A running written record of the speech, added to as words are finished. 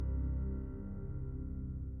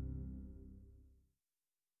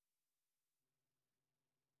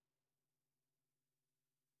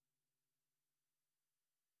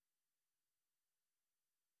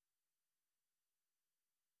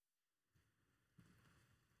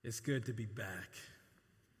It's good to be back.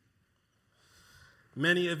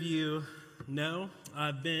 Many of you know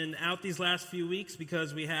I've been out these last few weeks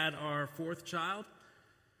because we had our fourth child,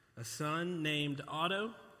 a son named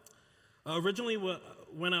Otto. Originally,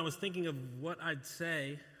 when I was thinking of what I'd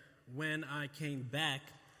say when I came back,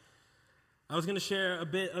 I was going to share a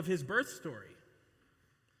bit of his birth story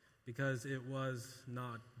because it was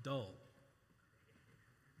not dull.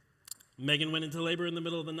 Megan went into labor in the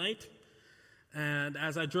middle of the night, and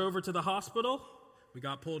as I drove her to the hospital, we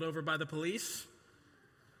got pulled over by the police.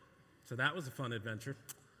 So that was a fun adventure.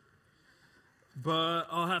 But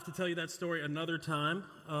I'll have to tell you that story another time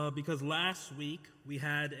because last week we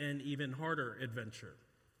had an even harder adventure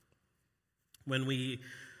when we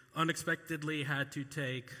unexpectedly had to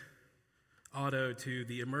take Otto to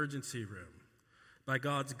the emergency room. By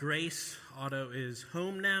God's grace, Otto is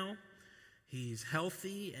home now. He's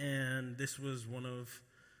healthy, and this was one of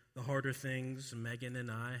the harder things Megan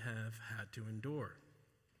and I have had to endure.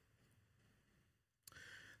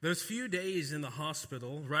 Those few days in the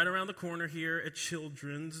hospital, right around the corner here at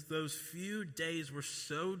Children's, those few days were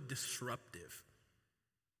so disruptive,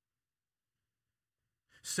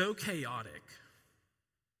 so chaotic.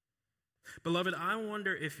 Beloved, I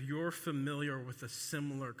wonder if you're familiar with a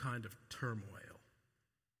similar kind of turmoil.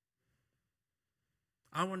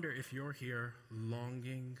 I wonder if you're here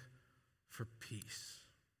longing for peace.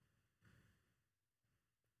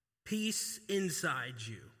 Peace inside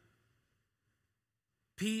you.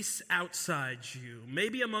 Peace outside you.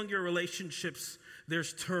 Maybe among your relationships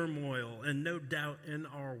there's turmoil, and no doubt in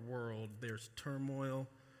our world there's turmoil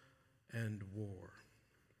and war.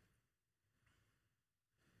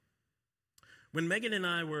 When Megan and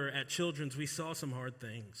I were at Children's, we saw some hard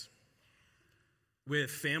things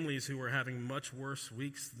with families who were having much worse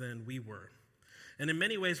weeks than we were. And in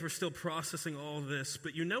many ways, we're still processing all this,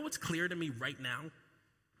 but you know what's clear to me right now?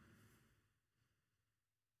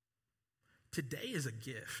 Today is a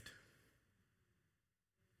gift.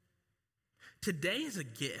 Today is a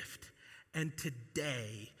gift, and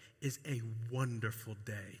today is a wonderful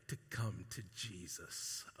day to come to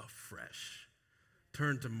Jesus afresh.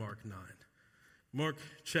 Turn to Mark 9. Mark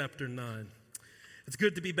chapter 9. It's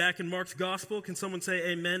good to be back in Mark's gospel. Can someone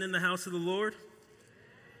say amen in the house of the Lord?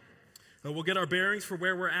 We'll get our bearings for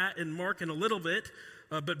where we're at in Mark in a little bit.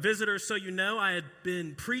 But visitors, so you know, I had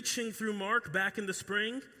been preaching through Mark back in the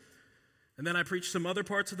spring. And then I preached some other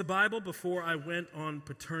parts of the Bible before I went on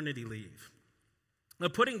paternity leave. Now,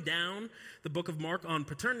 putting down the book of Mark on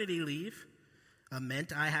paternity leave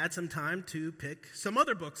meant I had some time to pick some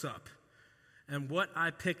other books up. And what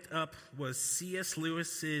I picked up was C.S.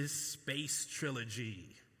 Lewis's Space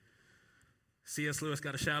Trilogy. C.S. Lewis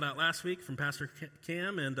got a shout out last week from Pastor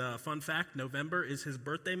Cam, and fun fact, November is his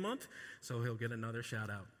birthday month, so he'll get another shout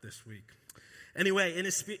out this week. Anyway, in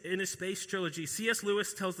his Space Trilogy, C.S.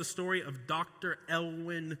 Lewis tells the story of Dr.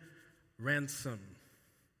 Elwin Ransom,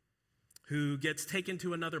 who gets taken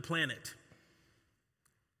to another planet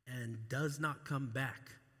and does not come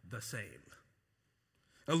back the same.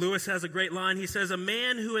 Lewis has a great line. He says, "A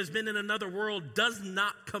man who has been in another world does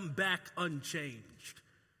not come back unchanged."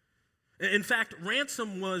 In fact,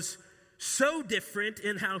 Ransom was so different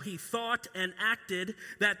in how he thought and acted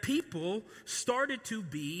that people started to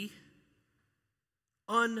be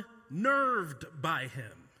unnerved by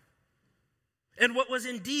him. And what was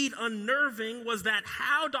indeed unnerving was that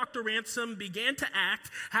how Dr. Ransom began to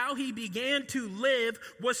act, how he began to live,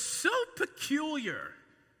 was so peculiar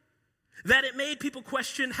that it made people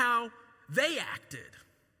question how they acted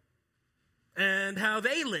and how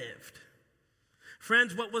they lived.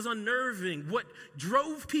 Friends, what was unnerving, what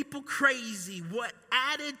drove people crazy, what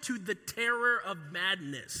added to the terror of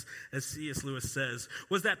madness, as C.S. Lewis says,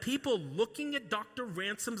 was that people looking at Dr.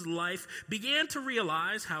 Ransom's life began to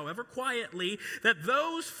realize, however quietly, that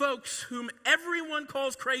those folks whom everyone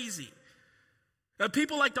calls crazy,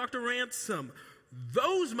 people like Dr. Ransom,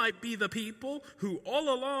 those might be the people who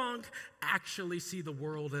all along actually see the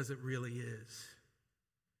world as it really is.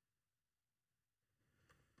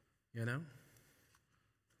 You know?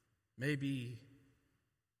 Maybe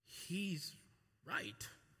he's right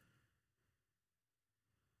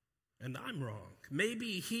and I'm wrong.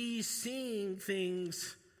 Maybe he's seeing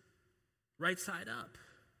things right side up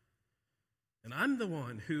and I'm the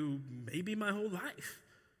one who maybe my whole life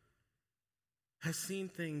has seen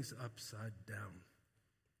things upside down.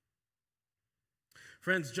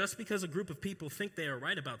 Friends, just because a group of people think they are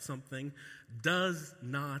right about something does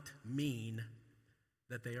not mean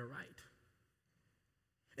that they are right.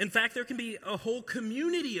 In fact, there can be a whole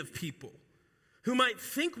community of people who might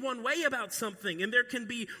think one way about something, and there can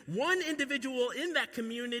be one individual in that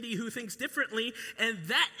community who thinks differently, and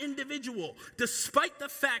that individual, despite the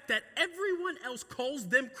fact that everyone else calls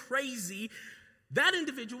them crazy, that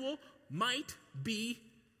individual might be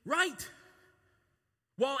right,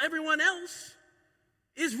 while everyone else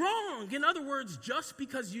is wrong. In other words, just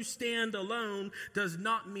because you stand alone does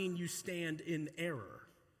not mean you stand in error.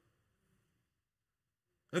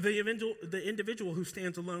 The individual who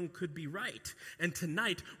stands alone could be right. And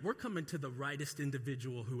tonight, we're coming to the rightest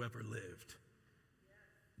individual who ever lived.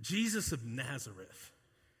 Jesus of Nazareth.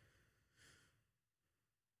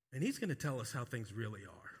 And he's going to tell us how things really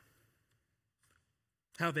are.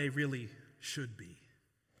 How they really should be.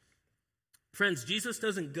 Friends, Jesus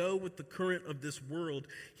doesn't go with the current of this world.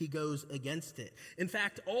 He goes against it. In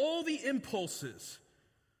fact, all the impulses,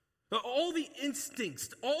 all the instincts,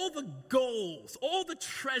 all the goals, all the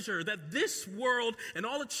treasure that this world and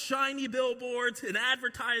all its shiny billboards and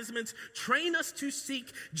advertisements train us to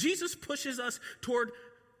seek, Jesus pushes us toward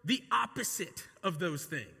the opposite of those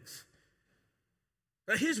things.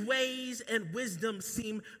 His ways and wisdom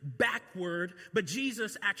seem backward, but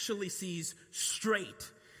Jesus actually sees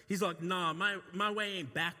straight. He's like, nah, my way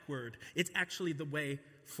ain't backward. It's actually the way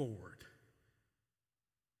forward.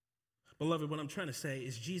 Beloved, what I'm trying to say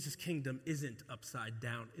is Jesus' kingdom isn't upside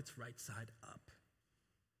down, it's right side up.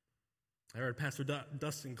 I heard Pastor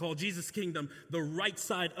Dustin call Jesus' kingdom the right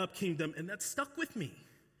side up kingdom, and that stuck with me.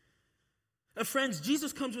 Friends,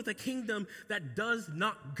 Jesus comes with a kingdom that does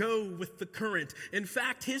not go with the current. In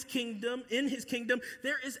fact, in his kingdom,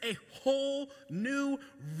 there is a whole new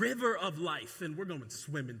river of life, and we're going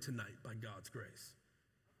swimming tonight by God's grace.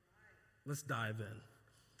 Let's dive in.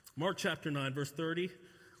 Mark chapter 9, verse 30.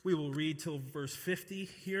 We will read till verse 50.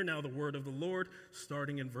 Hear now the word of the Lord,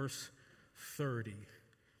 starting in verse 30.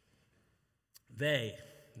 They,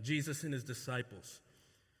 Jesus and his disciples,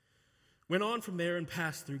 went on from there and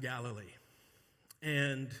passed through Galilee.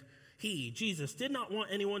 And he, Jesus, did not want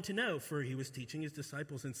anyone to know, for he was teaching his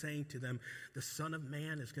disciples and saying to them, the Son of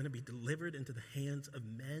Man is going to be delivered into the hands of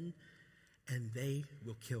men, and they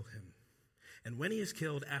will kill him. And when he is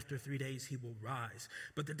killed, after 3 days, he will rise.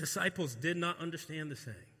 But the disciples did not understand the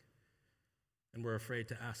saying and were afraid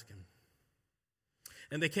to ask him.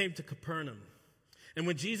 And they came to Capernaum. And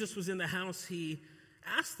when Jesus was in the house, he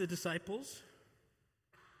asked the disciples,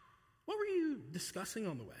 what were you discussing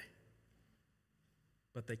on the way?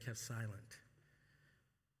 But they kept silent.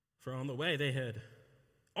 For on the way, they had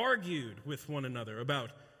argued with one another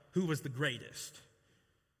about who was the greatest.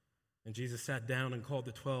 And Jesus sat down and called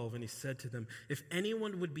the 12, and he said to them, if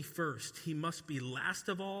anyone would be first, he must be last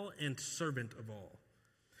of all and servant of all.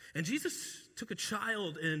 And Jesus took a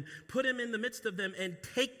child and put him in the midst of them, and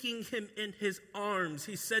taking him in his arms,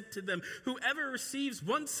 he said to them, whoever receives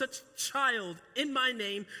one such child in my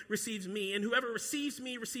name receives me, and whoever receives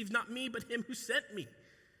me receives not me, but him who sent me.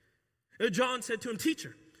 John said to him,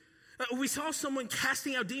 teacher, we saw someone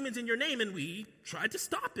casting out demons in your name, and we tried to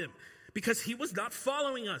stop him, because he was not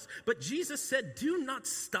following us. But Jesus said, do not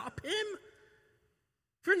stop him.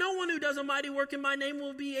 For no one who does a mighty work in my name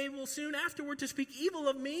will be able soon afterward to speak evil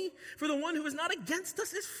of me. For the one who is not against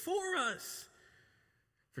us is for us.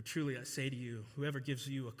 For truly I say to you, whoever gives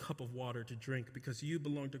you a cup of water to drink because you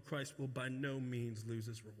belong to Christ will by no means lose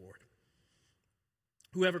his reward.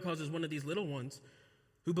 Whoever causes one of these little ones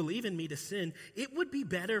who believe in me to sin, it would be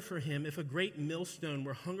better for him if a great millstone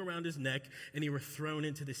were hung around his neck and he were thrown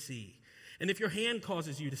into the sea. And if your hand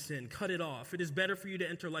causes you to sin, cut it off. It is better for you to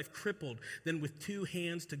enter life crippled than with 2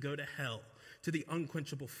 hands to go to hell, to the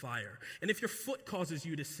unquenchable fire. And if your foot causes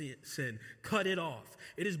you to sin, cut it off.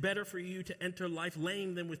 It is better for you to enter life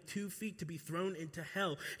lame than with 2 feet to be thrown into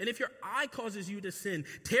hell. And if your eye causes you to sin,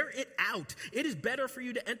 tear it out. It is better for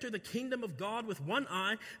you to enter the kingdom of God with 1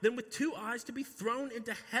 eye than with 2 eyes to be thrown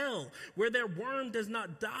into hell, where their worm does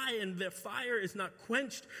not die and their fire is not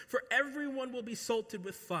quenched, for everyone will be salted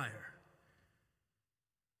with fire.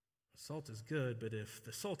 Salt is good, but if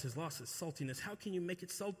the salt has lost its saltiness, how can you make it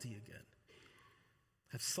salty again?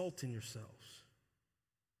 Have salt in yourselves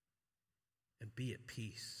and be at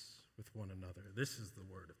peace with one another. This is the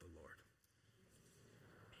word of the Lord.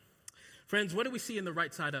 Friends, what do we see in the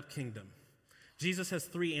right side up kingdom? Jesus has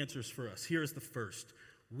 3 answers for us. Here is the first.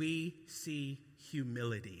 We see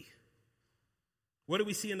humility. What do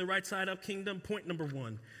we see in the right side up kingdom? Point number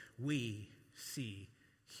 1, we see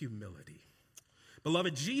humility.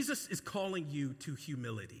 Beloved, Jesus is calling you to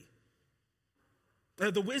humility.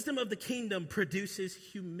 The wisdom of the kingdom produces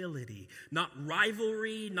humility, not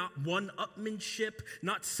rivalry, not one-upmanship,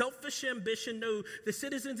 not selfish ambition. No, the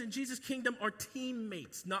citizens in Jesus' kingdom are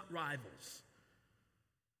teammates, not rivals.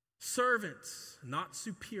 Servants, not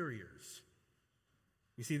superiors.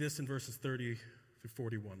 We see this in verses 30 through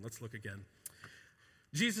 41. Let's look again.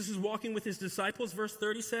 Jesus is walking with his disciples, verse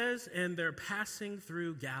 30 says, and they're passing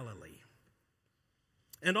through Galilee.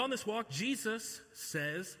 And on this walk, Jesus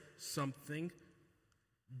says something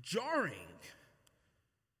jarring.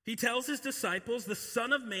 He tells his disciples, the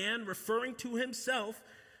Son of Man, referring to himself,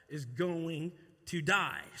 is going to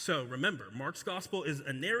die. So remember, Mark's gospel is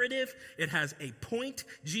a narrative. It has a point.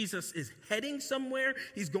 Jesus is heading somewhere.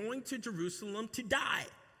 He's going to Jerusalem to die.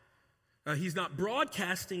 He's not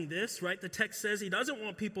broadcasting this, right? The text says he doesn't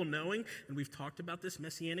want people knowing, and we've talked about this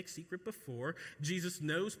messianic secret before. Jesus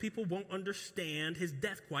knows people won't understand his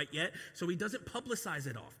death quite yet, so he doesn't publicize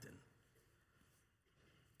it often.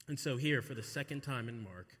 And so here, for the second time in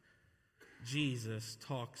Mark, Jesus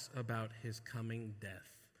talks about his coming death.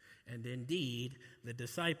 And indeed, the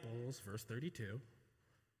disciples, verse 32,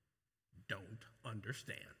 don't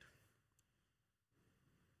understand.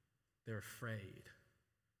 They're afraid,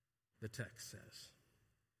 the text says.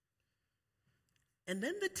 And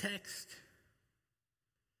then the text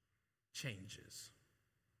changes.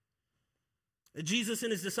 Jesus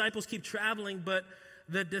and his disciples keep traveling, but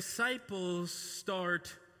the disciples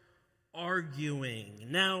start arguing.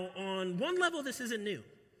 Now, on one level, this isn't new.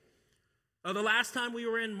 The last time we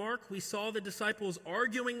were in Mark, we saw the disciples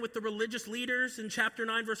arguing with the religious leaders in chapter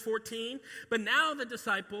 9, verse 14. But now the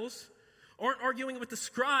disciples aren't arguing with the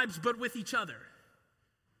scribes, but with each other.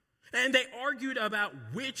 And they argued about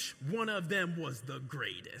which one of them was the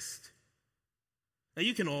greatest. Now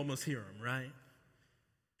you can almost hear them, right?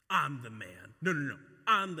 I'm the man. No.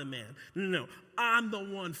 I'm the man. No. I'm the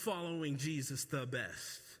one following Jesus the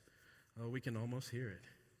best. Oh, we can almost hear it.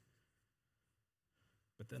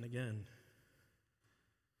 But then again,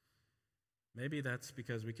 maybe that's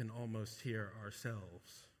because we can almost hear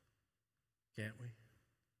ourselves, can't we?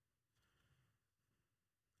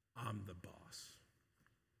 I'm the boss.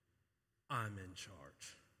 I'm in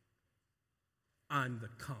charge. I'm the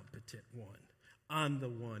competent one. I'm the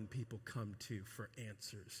one people come to for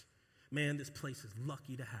answers. Man, this place is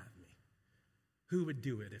lucky to have me. Who would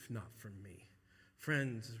do it if not for me?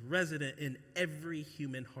 Friends, resident in every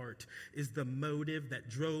human heart is the motive that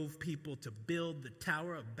drove people to build the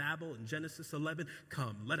Tower of Babel in Genesis 11.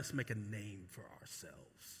 Come, let us make a name for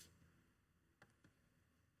ourselves.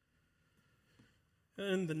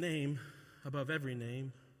 And the name above every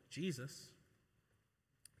name, Jesus,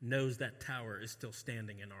 knows that tower is still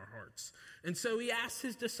standing in our hearts. And so he asks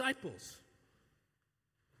his disciples,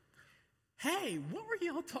 hey, what were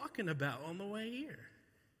y'all talking about on the way here?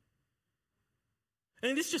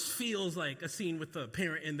 And this just feels like a scene with a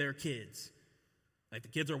parent and their kids. Like the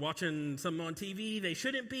kids are watching something on TV they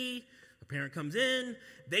shouldn't be. The parent comes in.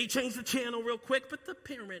 They change the channel real quick, but the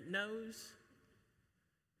parent knows.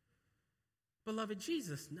 Beloved,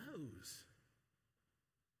 Jesus knows.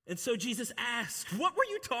 And so Jesus asks, what were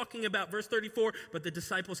you talking about? Verse 34, but the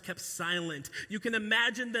disciples kept silent. You can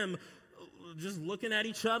imagine them just looking at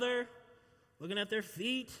each other, looking at their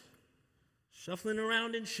feet, shuffling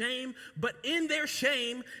around in shame. But in their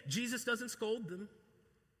shame, Jesus doesn't scold them.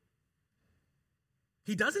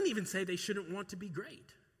 He doesn't even say they shouldn't want to be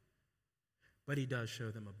great. But he does show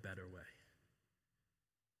them a better way.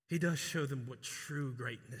 He does show them what true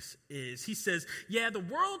greatness is. He says, yeah, the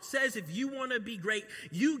world says if you want to be great,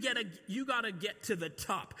 you got to get to the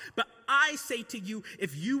top. But I say to you,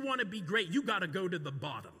 if you want to be great, you got to go to the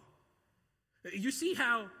bottom. You see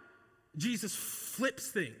how Jesus flips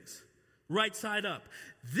things right side up.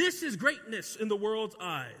 This is greatness in the world's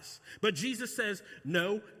eyes. But Jesus says,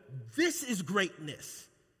 no, this is greatness.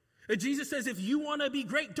 Jesus says, if you want to be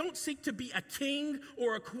great, don't seek to be a king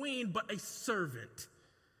or a queen, but a servant.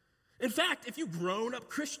 In fact, if you grown-up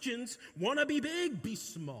Christians want to be big, be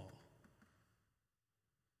small,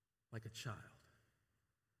 like a child.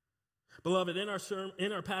 Beloved,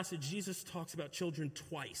 in our passage, Jesus talks about children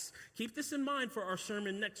twice. Keep this in mind for our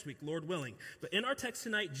sermon next week, Lord willing. But in our text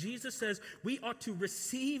tonight, Jesus says we ought to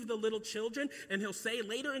receive the little children, and he'll say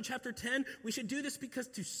later in chapter 10, we should do this because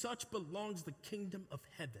to such belongs the kingdom of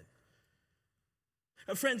heaven.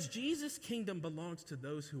 Friends, Jesus' kingdom belongs to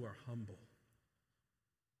those who are humble,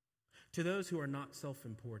 to those who are not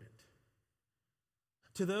self-important,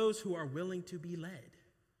 to those who are willing to be led,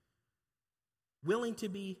 willing to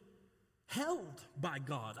be held by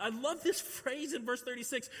God. I love this phrase in verse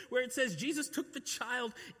 36 where it says Jesus took the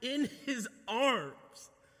child in his arms.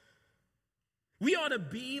 We ought to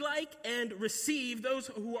be like and receive those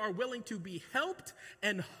who are willing to be helped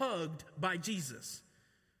and hugged by Jesus.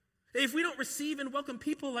 If we don't receive and welcome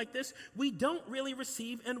people like this, we don't really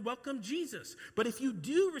receive and welcome Jesus. But if you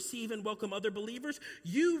do receive and welcome other believers,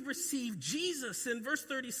 you receive Jesus. In verse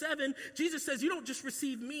 37, Jesus says, you don't just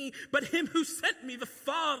receive me, but him who sent me, the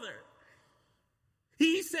Father.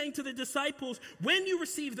 He's saying to the disciples, when you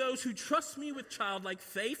receive those who trust me with childlike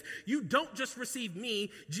faith, you don't just receive me,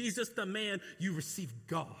 Jesus the man, you receive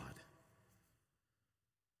God.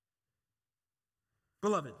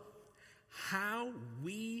 Beloved, how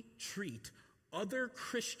we treat other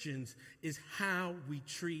Christians is how we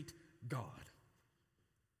treat God.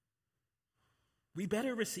 We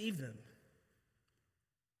better receive them.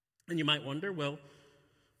 And you might wonder, well,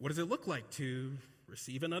 what does it look like to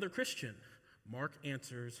receive another Christian? Mark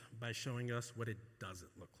answers by showing us what it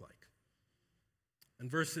doesn't look like. In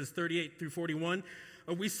verses 38 through 41,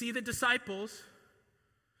 we see the disciples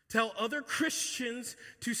tell other Christians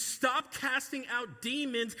to stop casting out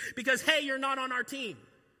demons because, hey, you're not on our team.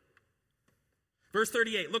 Verse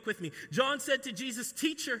 38, look with me. John said to Jesus,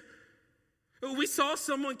 teacher, we saw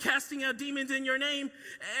someone casting out demons in your name,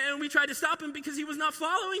 and we tried to stop him because he was not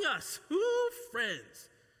following us. Ooh, friends,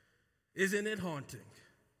 isn't it haunting?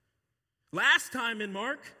 Last time in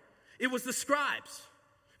Mark, it was the scribes,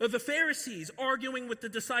 the Pharisees arguing with the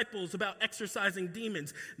disciples about exorcising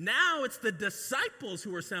demons. Now it's the disciples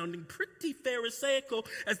who are sounding pretty pharisaical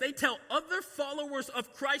as they tell other followers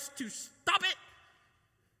of Christ to stop it.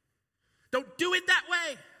 Don't do it that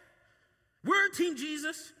way. We're Team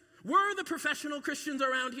Jesus. We're the professional Christians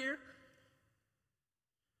around here.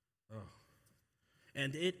 Oh.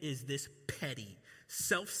 And it is this petty,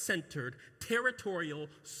 self-centered, territorial,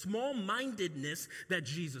 small-mindedness that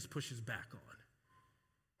Jesus pushes back on.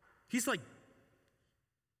 He's like,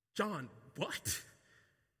 John, what?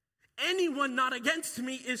 Anyone not against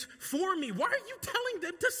me is for me. Why are you telling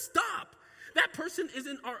them to stop? That person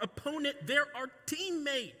isn't our opponent, they're our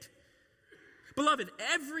teammate. Beloved,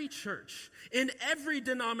 every church in every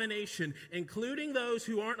denomination, including those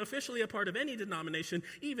who aren't officially a part of any denomination,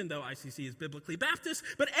 even though ICC is biblically Baptist,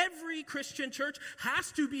 but every Christian church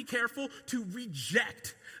has to be careful to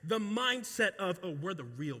reject the mindset of, oh, we're the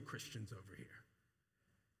real Christians over here.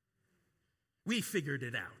 We figured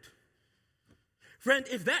it out. Friend,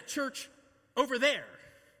 if that church over there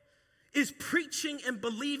is preaching and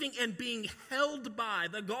believing and being held by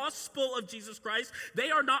the gospel of Jesus Christ,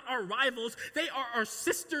 they are not our rivals. They are our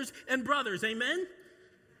sisters and brothers. Amen?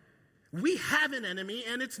 We have an enemy,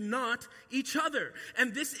 and it's not each other.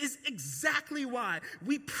 And this is exactly why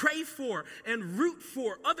we pray for and root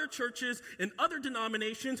for other churches and other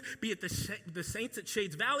denominations, be it the saints at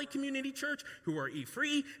Shades Valley Community Church, who are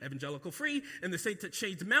E-Free, Evangelical Free, and the saints at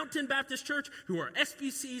Shades Mountain Baptist Church, who are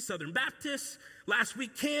SBC, Southern Baptists. Last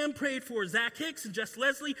week, Cam prayed for Zach Hicks and Jess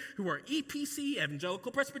Leslie, who are EPC,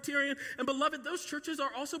 Evangelical Presbyterian. And beloved, those churches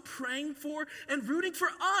are also praying for and rooting for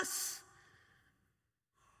us.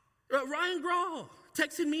 Ryan Grawl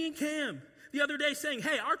texted me and Cam the other day saying,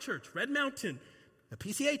 hey, our church, Red Mountain, the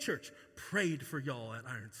PCA church, prayed for y'all at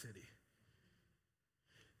Iron City.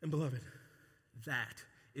 And beloved, that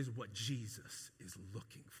is what Jesus is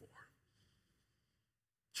looking for.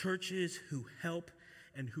 Churches who help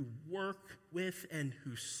and who work with and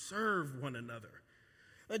who serve one another.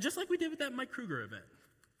 Just like we did with that Mike Kruger event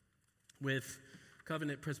with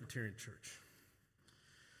Covenant Presbyterian Church.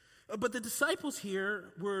 But the disciples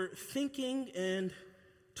here were thinking and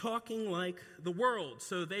talking like the world.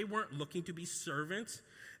 So they weren't looking to be servants.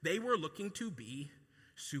 They were looking to be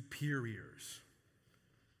superiors.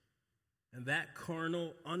 And that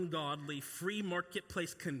carnal, ungodly, free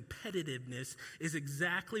marketplace competitiveness is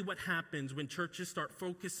exactly what happens when churches start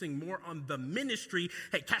focusing more on the ministry.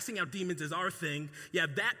 Hey, casting out demons is our thing. Yeah,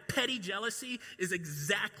 that petty jealousy is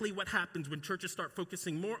exactly what happens when churches start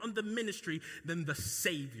focusing more on the ministry than the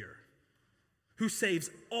Savior, who saves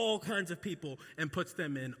all kinds of people and puts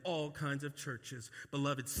them in all kinds of churches.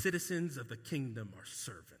 Beloved, citizens of the kingdom are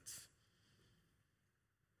servants.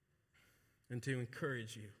 And to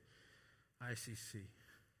encourage you, ICC,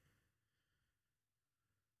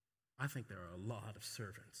 I think there are a lot of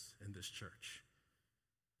servants in this church.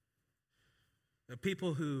 The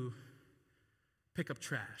people who pick up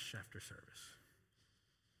trash after service.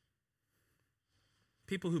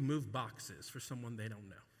 People who move boxes for someone they don't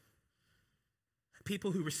know. People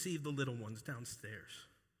who receive the little ones downstairs.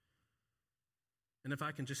 And if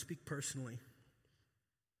I can just speak personally,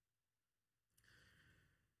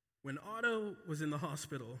 when Otto was in the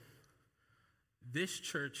hospital, this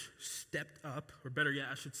church stepped up, or better yet,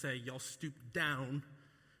 I should say, y'all stooped down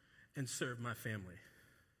and served my family.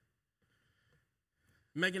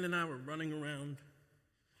 Megan and I were running around.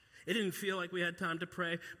 It didn't feel like we had time to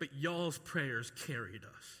pray, but y'all's prayers carried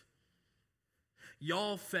us.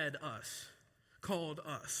 Y'all fed us, called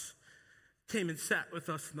us, came and sat with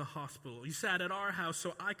us in the hospital. You sat at our house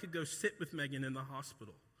so I could go sit with Megan in the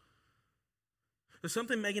hospital. There's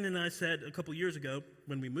something Megan and I said a couple years ago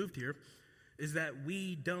when we moved here, is that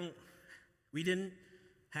we didn't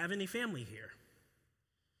have any family here.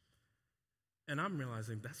 And I'm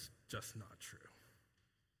realizing that's just not true.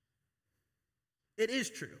 It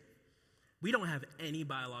is true. We don't have any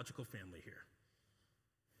biological family here.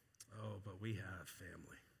 Oh, but we have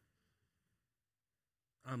family.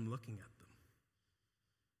 I'm looking at them.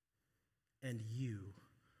 And you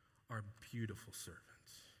are beautiful servants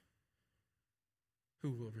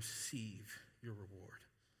who will receive your reward.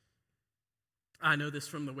 I know this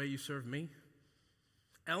from the way you served me.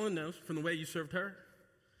 Ellen knows from the way you served her.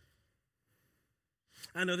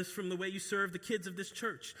 I know this from the way you serve the kids of this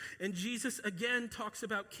church. And Jesus again talks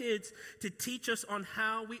about kids to teach us on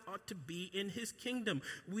how we ought to be in his kingdom.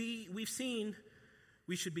 We've seen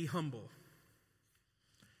we should be humble.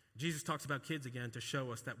 Jesus talks about kids again to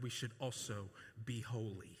show us that we should also be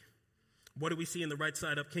holy. What do we see in the right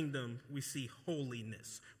side up kingdom? We see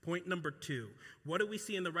holiness. Point number 2. What do we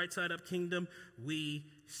see in the right side up kingdom? We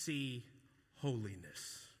see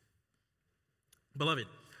holiness. Beloved,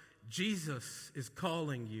 Jesus is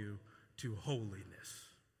calling you to holiness.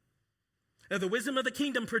 Now, the wisdom of the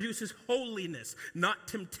kingdom produces holiness, not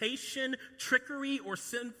temptation, trickery, or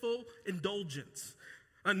sinful indulgence,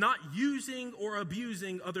 not using or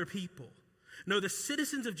abusing other people. No, the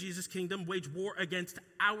citizens of Jesus' kingdom wage war against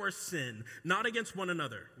our sin, not against one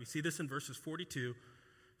another. We see this in verses 42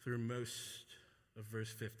 through most of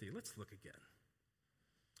verse 50. Let's look again.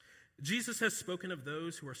 Jesus has spoken of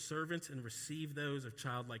those who are servants and receive those of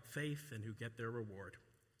childlike faith and who get their reward.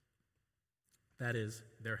 That is,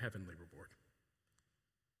 their heavenly reward.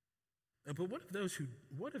 But what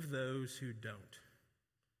of those who don't?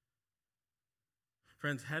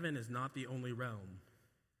 Friends, heaven is not the only realm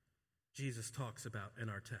Jesus talks about in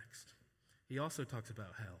our text. He also talks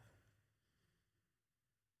about hell.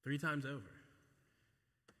 3 times over.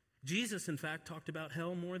 Jesus, in fact, talked about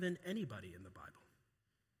hell more than anybody in the Bible.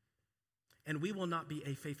 And we will not be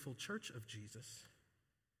a faithful church of Jesus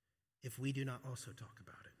if we do not also talk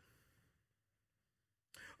about it.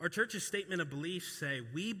 Our church's statement of beliefs say,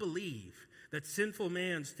 we believe that sinful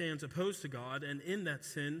man stands opposed to God and in that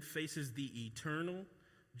sin faces the eternal,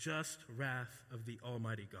 just wrath of the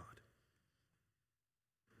Almighty God.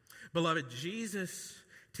 Beloved, Jesus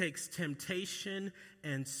takes temptation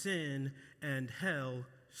and sin and hell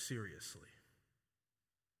seriously.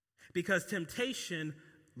 Because temptation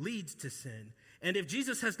leads to sin. And if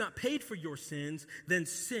Jesus has not paid for your sins, then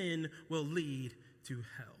sin will lead to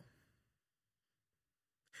hell.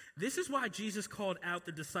 This is why Jesus called out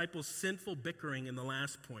the disciples' sinful bickering in the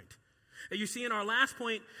last point. You see, in our last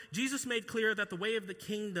point, Jesus made clear that the way of the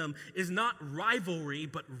kingdom is not rivalry,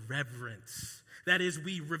 but reverence. That is,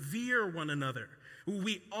 we revere one another.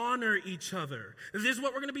 We honor each other. This is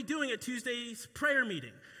what we're going to be doing at Tuesday's prayer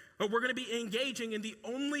meeting. We're going to be engaging in the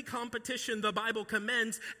only competition the Bible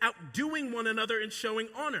commends, outdoing one another and showing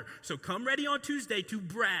honor. So come ready on Tuesday to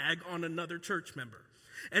brag on another church member.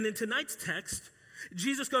 And in tonight's text,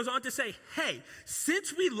 Jesus goes on to say, hey,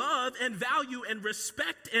 since we love and value and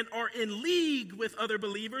respect and are in league with other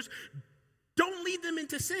believers, don't lead them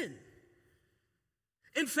into sin.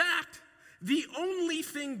 In fact, the only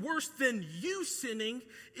thing worse than you sinning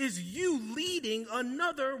is you leading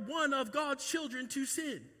another one of God's children to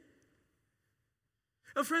sin.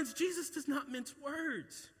 Now, friends, Jesus does not mince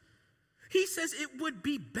words. He says it would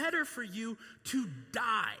be better for you to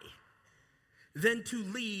die than to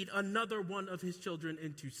lead another one of his children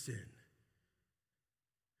into sin.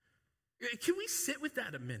 Can we sit with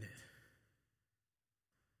that a minute?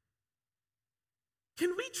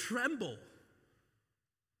 Can we tremble?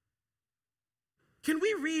 Can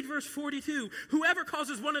we read verse 42? Whoever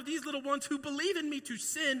causes one of these little ones who believe in me to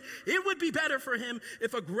sin, it would be better for him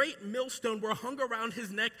if a great millstone were hung around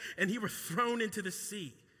his neck and he were thrown into the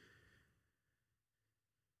sea.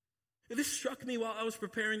 This struck me while I was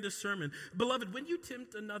preparing this sermon. Beloved, when you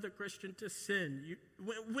tempt another Christian to sin,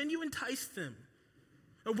 when you entice them,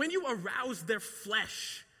 when you arouse their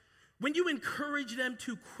flesh, when you encourage them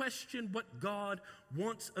to question what God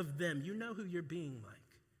wants of them, you know who you're being like.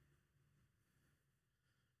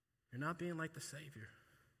 You're not being like the Savior,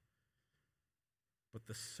 but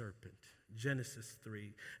the serpent. Genesis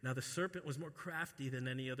 3. Now the serpent was more crafty than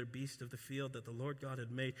any other beast of the field that the Lord God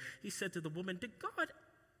had made. He said to the woman, did God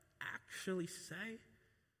actually say?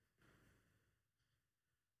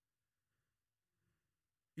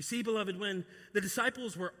 You see, beloved, when the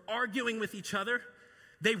disciples were arguing with each other,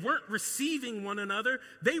 They weren't receiving one another,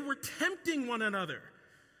 they were tempting one another.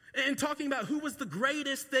 And talking about who was the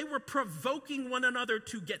greatest, they were provoking one another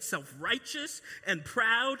to get self-righteous and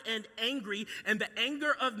proud and angry. And the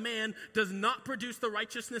anger of man does not produce the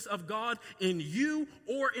righteousness of God in you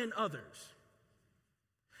or in others.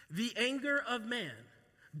 The anger of man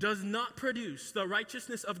does not produce the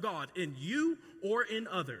righteousness of God in you or in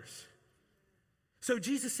others. So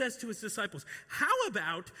Jesus says to his disciples, how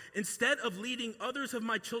about instead of leading others of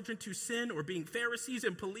my children to sin or being Pharisees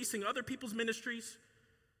and policing other people's ministries,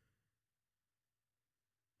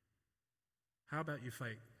 how about you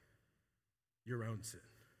fight your own sin?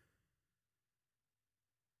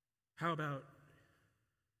 How about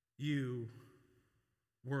you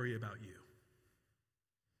worry about you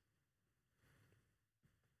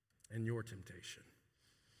and your temptation?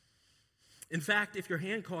 In fact, if your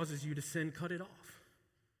hand causes you to sin, cut it off.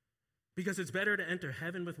 Because it's better to enter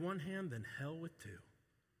heaven with one hand than hell with two.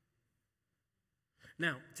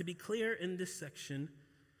 Now, to be clear in this section,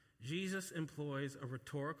 Jesus employs a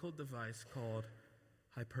rhetorical device called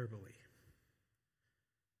hyperbole.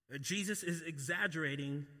 Jesus is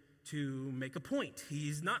exaggerating to make a point.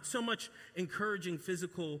 He's not so much encouraging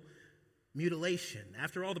physical mutilation.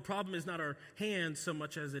 After all, the problem is not our hands so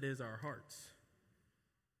much as it is our hearts.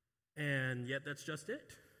 And yet that's just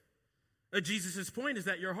it. Jesus' point is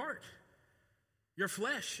that your heart, your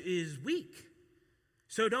flesh is weak.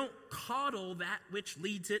 So don't coddle that which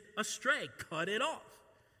leads it astray. Cut it off.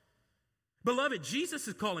 Beloved, Jesus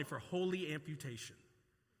is calling for holy amputation.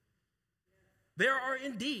 There are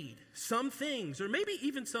indeed some things, or maybe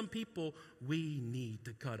even some people, we need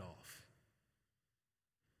to cut off.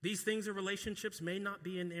 These things or relationships may not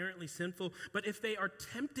be inherently sinful, but if they are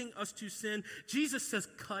tempting us to sin, Jesus says,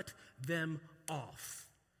 cut them off.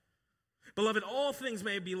 Beloved, all things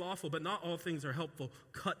may be lawful, but not all things are helpful.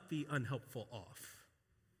 Cut the unhelpful off.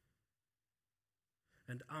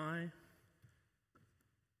 And I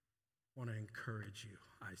want to encourage you,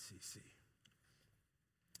 ICC,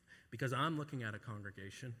 because I'm looking at a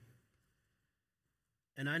congregation,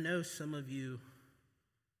 and I know some of you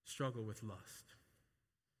struggle with lust.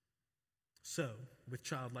 So, with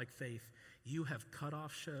childlike faith, you have cut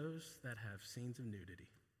off shows that have scenes of nudity.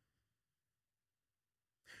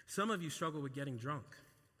 Some of you struggle with getting drunk.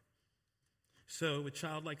 So, with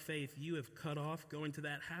childlike faith, you have cut off going to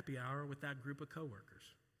that happy hour with that group of coworkers.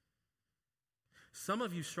 Some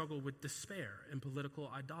of you struggle with despair and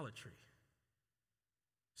political idolatry.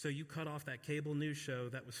 So you cut off that cable news show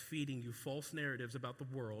that was feeding you false narratives about the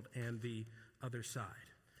world and the other side.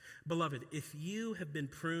 Beloved, if you have been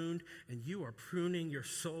pruned and you are pruning your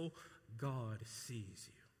soul, God sees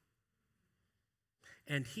you.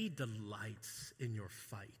 And he delights in your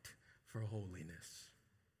fight for holiness.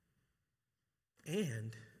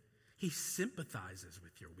 And he sympathizes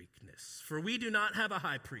with your weakness. For we do not have a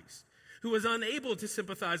high priest who is unable to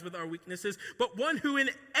sympathize with our weaknesses, but one who in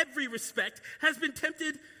every respect has been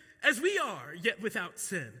tempted as we are, yet without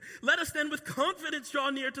sin. Let us then with confidence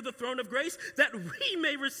draw near to the throne of grace, that we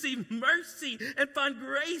may receive mercy and find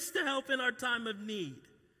grace to help in our time of need.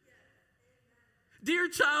 Dear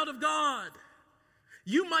child of God,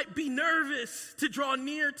 you might be nervous to draw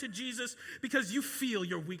near to Jesus because you feel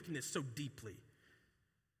your weakness so deeply.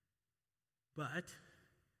 But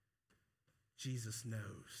Jesus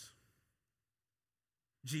knows.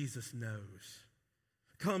 Jesus knows.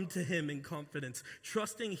 Come to him in confidence,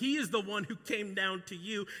 trusting he is the one who came down to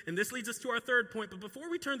you. And this leads us to our third point. But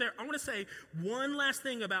before we turn there, I want to say one last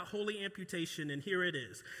thing about holy amputation, and here it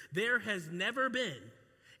is. There has never been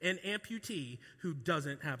an amputee who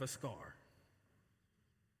doesn't have a scar.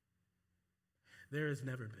 There has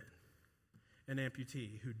never been an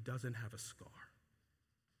amputee who doesn't have a scar.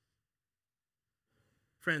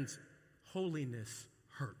 Friends, holiness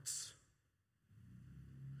hurts.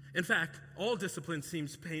 In fact, all discipline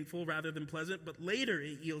seems painful rather than pleasant, but later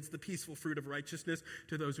it yields the peaceful fruit of righteousness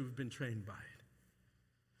to those who have been trained by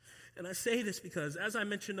it. And I say this because, as I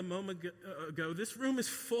mentioned a moment ago, this room is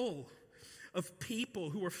full of people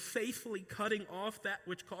who are faithfully cutting off that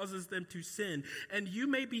which causes them to sin. And you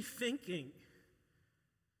may be thinking,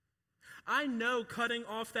 I know cutting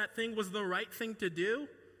off that thing was the right thing to do,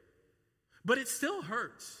 but it still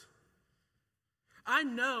hurts. I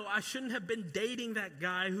know I shouldn't have been dating that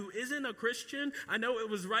guy who isn't a Christian. I know it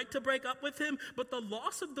was right to break up with him, but the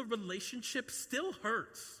loss of the relationship still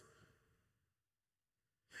hurts.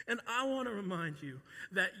 And I want to remind you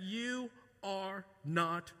that you are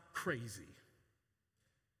not crazy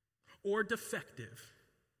or defective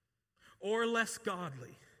or less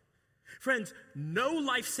godly. Friends, no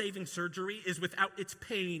life-saving surgery is without its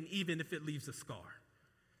pain, even if it leaves a scar.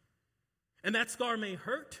 And that scar may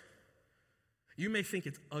hurt. You may think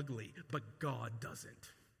it's ugly, but God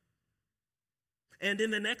doesn't. And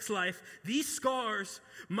in the next life, these scars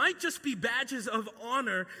might just be badges of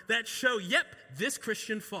honor that show, yep, this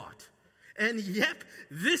Christian fought. And yep,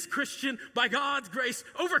 this Christian, by God's grace,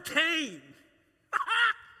 overcame.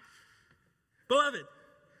 Beloved,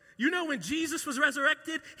 you know when Jesus was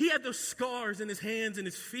resurrected, he had those scars in his hands and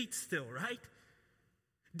his feet still, right?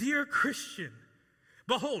 Dear Christian,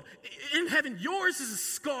 behold, in heaven, yours is a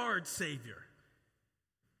scarred Savior.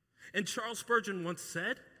 And Charles Spurgeon once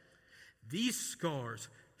said, these scars,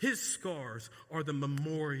 his scars, are the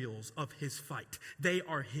memorials of his fight. They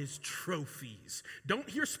are his trophies. Don't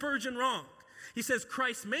hear Spurgeon wrong. He says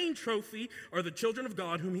Christ's main trophy are the children of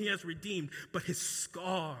God whom he has redeemed, but his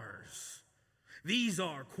scars, these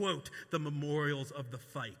are, quote, the memorials of the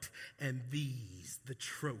fight, and these the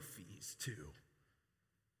trophies too.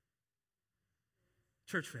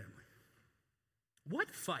 Church family,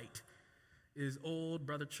 what fight is old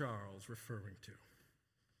Brother Charles referring to?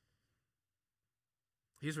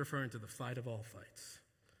 He's referring to the fight of all fights,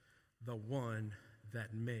 the one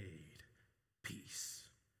that made peace.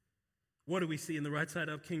 What do we see in the right side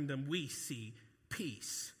up kingdom? We see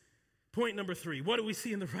peace. Point number 3, what do we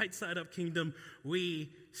see in the right side up kingdom?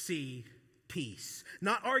 We see peace.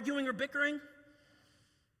 Not arguing or bickering,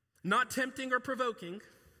 not tempting or provoking,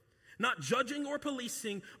 not judging or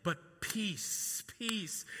policing, but peace,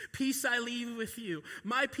 peace. Peace I leave with you.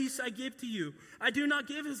 My peace I give to you. I do not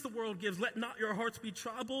give as the world gives. Let not your hearts be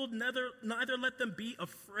troubled, neither let them be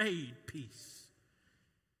afraid. Peace.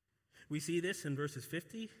 We see this in verses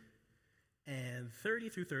 50 and 30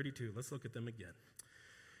 through 32. Let's look at them again.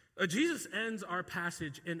 Jesus ends our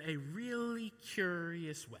passage in a really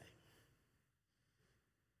curious way.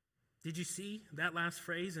 Did you see that last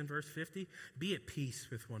phrase in verse 50? Be at peace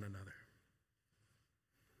with one another.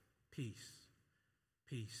 Peace.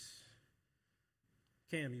 Peace.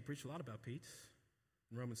 Cam, you preach a lot about peace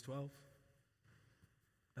in Romans 12.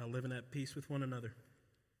 About living at peace with one another.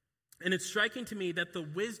 And it's striking to me that the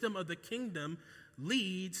wisdom of the kingdom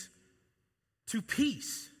leads to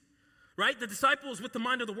peace. Right? The disciples with the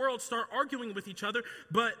mind of the world start arguing with each other,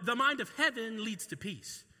 but the mind of heaven leads to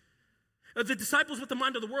peace. The disciples with the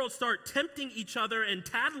mind of the world start tempting each other and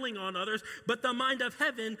tattling on others, but the mind of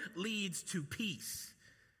heaven leads to peace.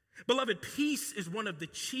 Beloved, peace is one of the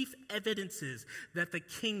chief evidences that the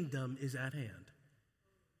kingdom is at hand.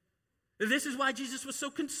 This is why Jesus was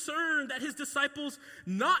so concerned that his disciples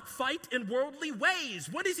not fight in worldly ways.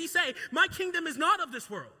 What does he say? My kingdom is not of this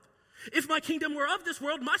world. If my kingdom were of this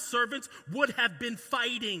world, my servants would have been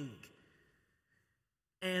fighting.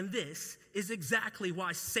 And this is exactly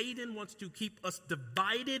why Satan wants to keep us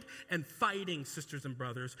divided and fighting, sisters and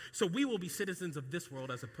brothers, so we will be citizens of this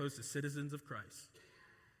world as opposed to citizens of Christ.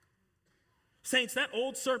 Saints, that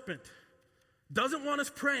old serpent doesn't want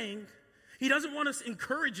us praying. He doesn't want us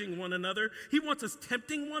encouraging one another. He wants us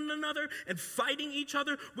tempting one another and fighting each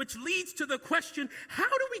other, which leads to the question, how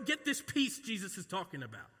do we get this peace Jesus is talking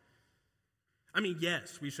about? I mean,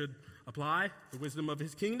 yes, we should apply the wisdom of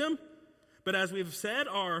his kingdom, but as we've said,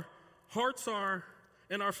 our hearts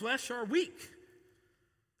and our flesh are weak.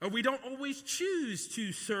 We don't always choose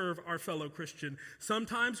to serve our fellow Christian.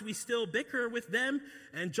 Sometimes we still bicker with them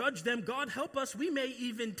and judge them. God help us, we may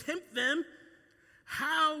even tempt them.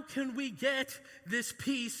 How can we get this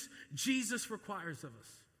peace Jesus requires of us?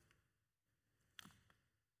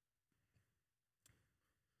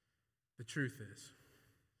 The truth is,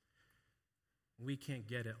 we can't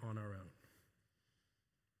get it on our own.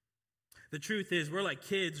 The truth is, we're like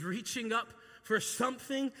kids reaching up for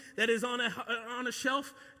something that is on a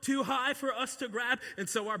shelf too high for us to grab, and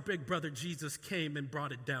so our big brother Jesus came and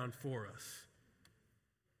brought it down for us.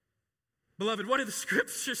 Beloved, what do the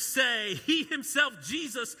scriptures say? He himself,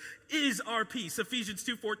 Jesus, is our peace, Ephesians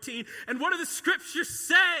 2:14. And what do the scriptures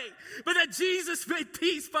say? But that Jesus made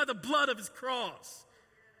peace by the blood of his cross.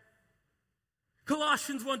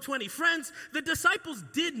 Colossians 1:20. Friends, the disciples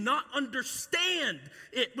did not understand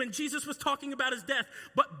it when Jesus was talking about his death,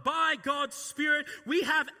 but by God's Spirit, we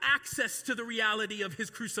have access to the reality of his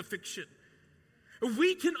crucifixion.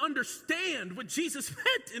 We can understand what Jesus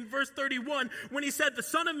meant in verse 31 when he said the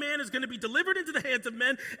Son of Man is going to be delivered into the hands of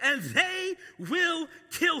men and they will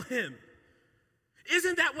kill him.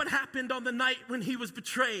 Isn't that what happened on the night when he was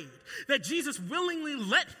betrayed? That Jesus willingly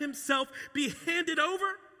let himself be handed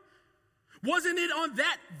over? Wasn't it on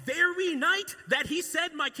that very night that he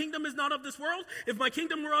said, my kingdom is not of this world? If my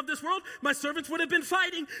kingdom were of this world, my servants would have been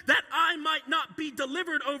fighting that I might not be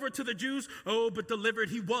delivered over to the Jews. Oh, but delivered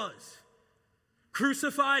he was.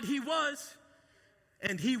 Crucified he was.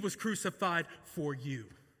 And he was crucified for you.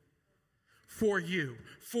 For you,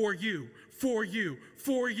 for you, for you,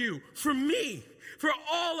 for you, for me, for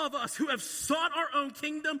all of us who have sought our own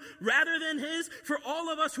kingdom rather than his, for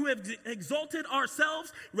all of us who have exalted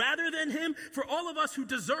ourselves rather than him, for all of us who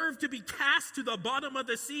deserve to be cast to the bottom of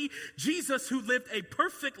the sea, Jesus, who lived a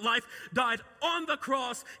perfect life, died on the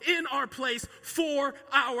cross in our place for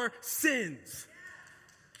our sins,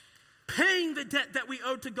 paying the debt that we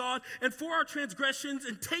owed to God and for our transgressions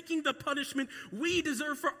and taking the punishment we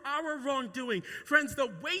deserve for our wrongdoing. Friends,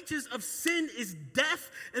 the wages of sin is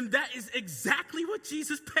death, and that is exactly what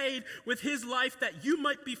Jesus paid with his life, that you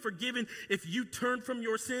might be forgiven if you turn from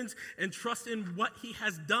your sins and trust in what he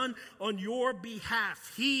has done on your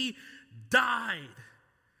behalf. He died.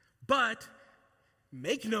 But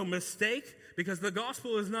make no mistake, because the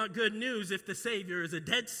gospel is not good news if the Savior is a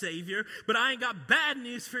dead Savior. But I ain't got bad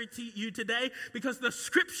news for you today, because the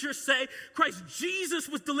scriptures say Christ Jesus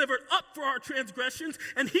was delivered up for our transgressions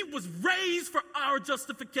and he was raised for our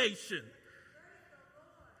justification.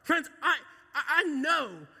 Friends, I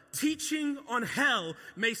know teaching on hell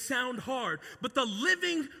may sound hard, but the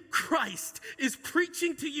living Christ is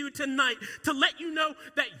preaching to you tonight to let you know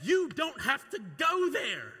that you don't have to go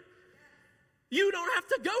there. You don't have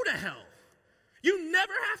to go to hell. You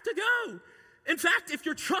never have to go. In fact, if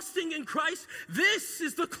you're trusting in Christ, this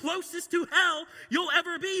is the closest to hell you'll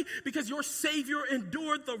ever be, because your Savior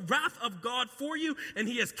endured the wrath of God for you, and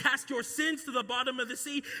he has cast your sins to the bottom of the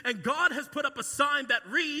sea, and God has put up a sign that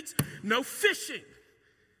reads, "No fishing."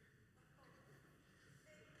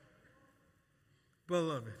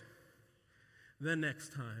 Beloved, the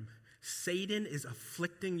next time Satan is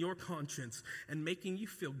afflicting your conscience and making you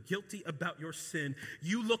feel guilty about your sin,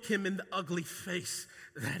 you look him in the ugly face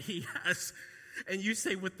that he has, and you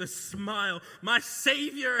say with a smile, "My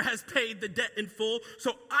Savior has paid the debt in full,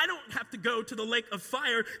 so I don't have to go to the lake of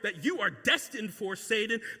fire that you are destined for,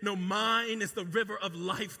 Satan. No, mine is the river of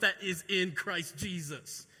life that is in Christ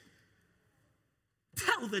Jesus."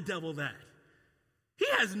 Tell the devil that. He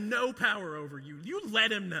has no power over you. You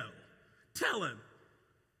let him know. Tell him.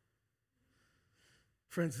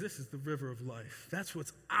 Friends, this is the river of life. That's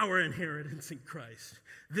what's our inheritance in Christ.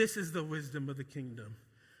 This is the wisdom of the kingdom.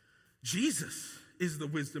 Jesus is the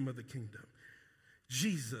wisdom of the kingdom.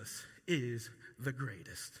 Jesus is the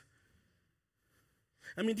greatest.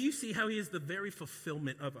 I mean, do you see how he is the very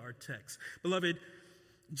fulfillment of our text? Beloved,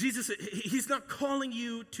 Jesus, he's not calling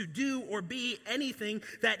you to do or be anything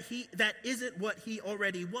that isn't what he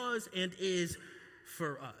already was and is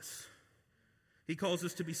for us. He calls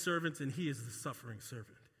us to be servants, and he is the suffering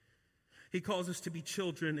servant. He calls us to be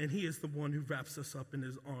children, and he is the one who wraps us up in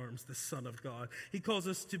his arms, the Son of God. He calls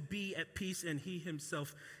us to be at peace, and he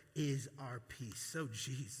himself is our peace. So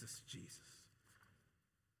Jesus.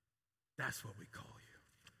 That's what we call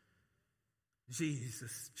you.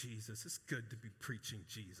 Jesus. It's good to be preaching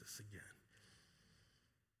Jesus again.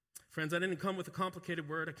 Friends, I didn't come with a complicated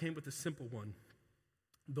word. I came with a simple one.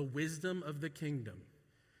 The wisdom of the kingdom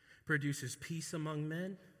produces peace among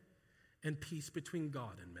men and peace between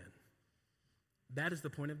God and men. That is the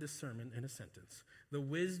point of this sermon in a sentence. The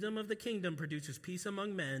wisdom of the kingdom produces peace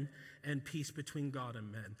among men and peace between God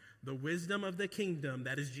and men. The wisdom of the kingdom,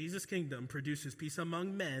 that is Jesus' kingdom, produces peace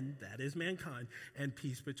among men, that is mankind, and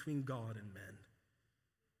peace between God and men.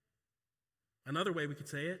 Another way we could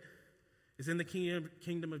say it is, in the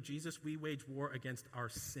kingdom of Jesus, we wage war against our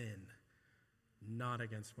sin, not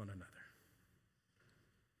against one another.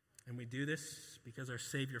 And we do this because our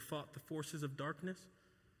Savior fought the forces of darkness,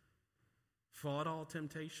 fought all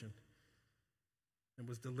temptation, and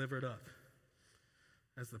was delivered up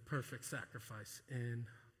as the perfect sacrifice in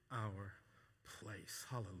our place.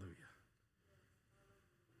 Hallelujah.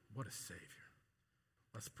 What a Savior.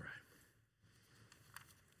 Let's pray.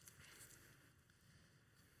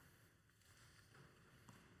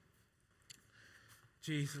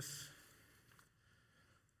 Jesus,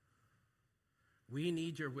 we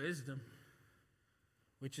need your wisdom,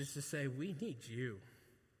 which is to say, we need you.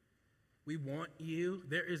 We want you.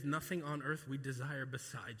 There is nothing on earth we desire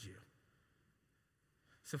besides you.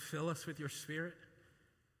 So fill us with your Spirit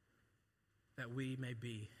that we may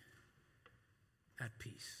be at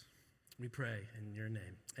peace. We pray in your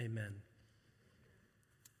name. Amen.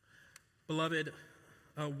 Beloved,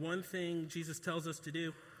 one thing Jesus tells us to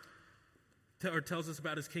do, or tells us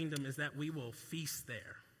about his kingdom, is that we will feast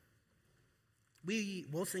there. We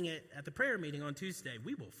will sing it at the prayer meeting on Tuesday.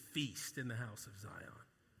 We will feast in the house of Zion.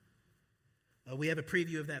 We have a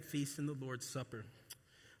preview of that feast in the Lord's Supper.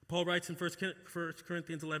 Paul writes in 1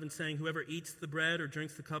 Corinthians 11, saying, "Whoever eats the bread or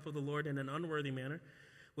drinks the cup of the Lord in an unworthy manner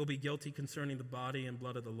will be guilty concerning the body and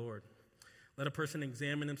blood of the Lord. Let a person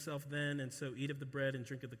examine himself then, and so eat of the bread and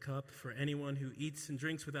drink of the cup. For anyone who eats and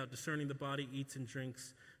drinks without discerning the body eats and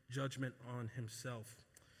drinks judgment on himself.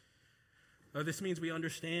 This means we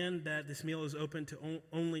understand that this meal is open to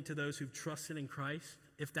only to those who've trusted in Christ.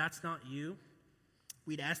 If that's not you,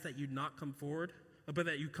 we'd ask that you not come forward, but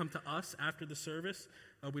that you come to us after the service.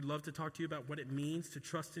 We'd love to talk to you about what it means to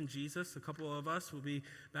trust in Jesus. A couple of us will be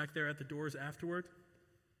back there at the doors afterward.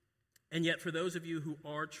 And yet, for those of you who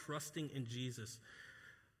are trusting in Jesus,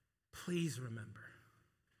 please remember,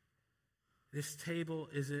 this table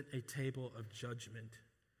isn't a table of judgment,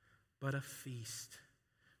 but a feast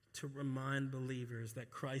to remind believers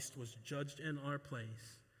that Christ was judged in our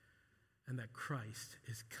place and that Christ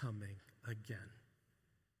is coming again.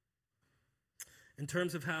 In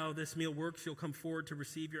terms of how this meal works, you'll come forward to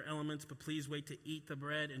receive your elements, but please wait to eat the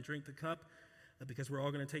bread and drink the cup, because we're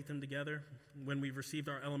all going to take them together. When we've received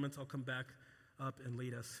our elements, I'll come back up and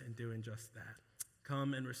lead us in doing just that.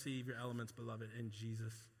 Come and receive your elements, beloved, in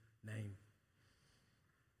Jesus' name.